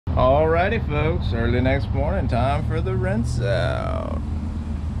Alrighty folks, early next morning, time for the rinse out.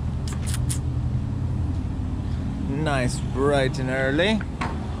 Nice, bright and early.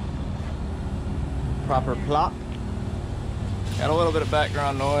 Proper plop. Got a little bit of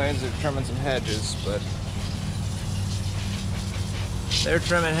background noise. They're trimming some hedges, but they're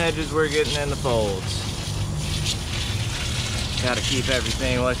trimming hedges, we're getting in the folds. Gotta keep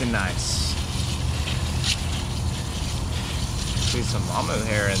everything looking nice. See some mamu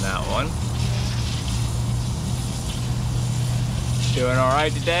hair in that one. Doing all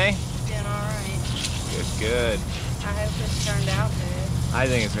right today? Doing all right. Good, good. I hope this turned out good. I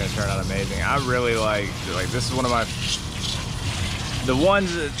think it's gonna turn out amazing. I really like this is one of my,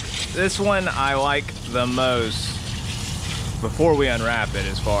 this one I like the most before we unwrap it.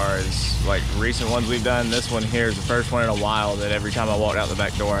 As far as like recent ones we've done, this one here is the first one in a while that every time I walked out the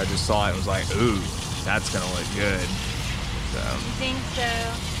back door, I just saw it and was like, ooh, that's gonna look good. So. You think so?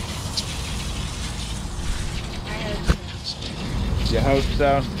 I hope so. You hope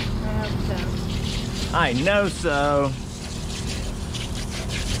so? I hope so. I know so.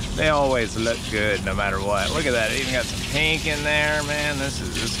 They always look good no matter what. Look at that, it even got some pink in there, man. This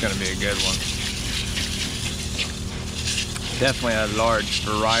is gonna be a good one. Definitely a large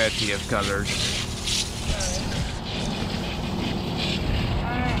variety of colors.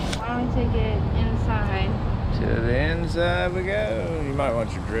 Alright, why don't we take it inside? To the inside we go. You might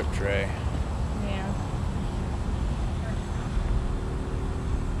want your drip tray. Yeah.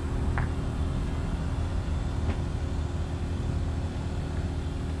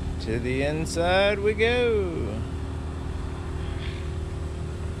 To the inside we go.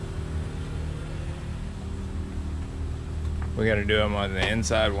 We gotta do them on the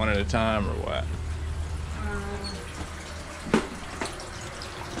inside one at a time or what?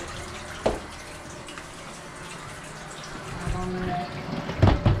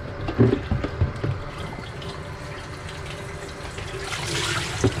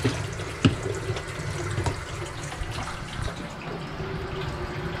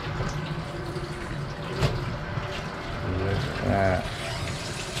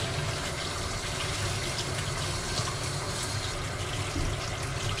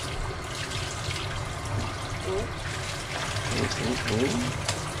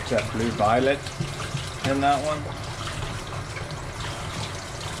 Is that blue violet in that one?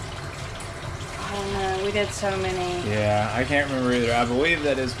 I don't know, we did so many. Yeah, I can't remember either. I believe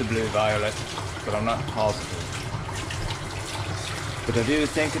that is the blue violet, but I'm not positive. But I do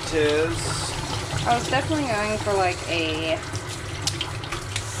think it is. I was definitely going for like a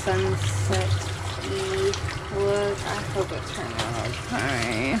sunset-y look. I hope it turned out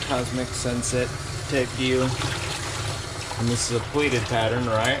okay. Cosmic sunset type deal. And this is a pleated pattern,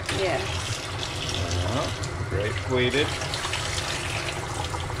 right? Yeah. Great pleated.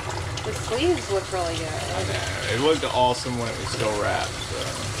 The sleeves look really good. I know. It looked awesome when it was still wrapped, so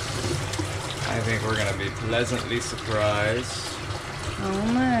I think we're gonna be pleasantly surprised. Oh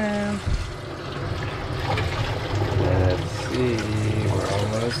no. Let's see, we're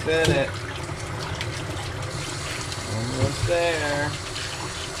almost in it. Almost there.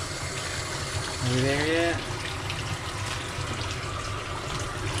 Are we there yet?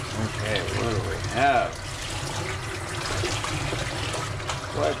 Okay, what do we have?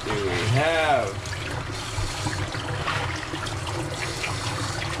 What do we have?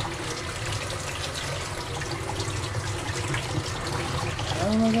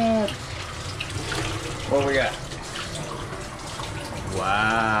 Oh my god. What we got?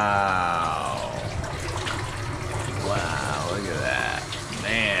 Wow. Wow, look at that.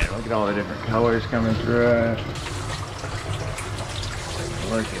 Man, look at all the different colors coming through it.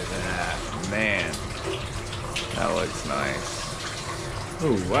 Look at that. Man. That looks nice.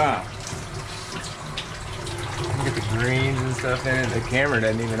 Oh, wow. Look at the greens and stuff in it. The camera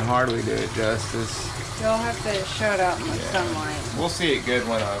doesn't even hardly do it justice. You'll have to show it out in the sunlight. We'll see it good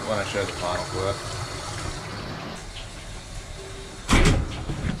when I show the final clip.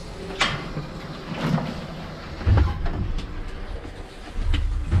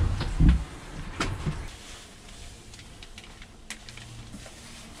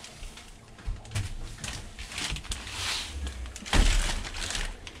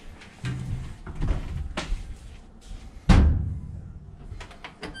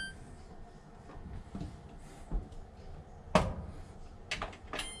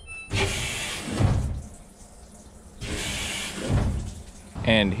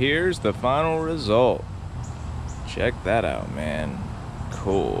 And here's the final result. Check that out, man.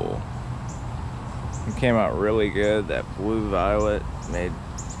 Cool. It came out really good. That blue violet made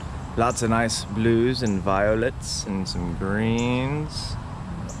lots of nice blues and violets and some greens.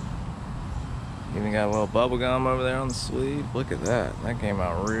 Even got a little bubble gum over there on the sleeve. Look at that. That came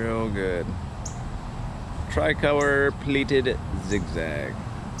out real good. Tricolor Pleated Zig-Zag.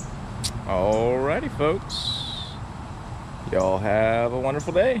 Alrighty, folks. Y'all have a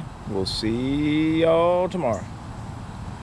wonderful day. We'll see y'all tomorrow.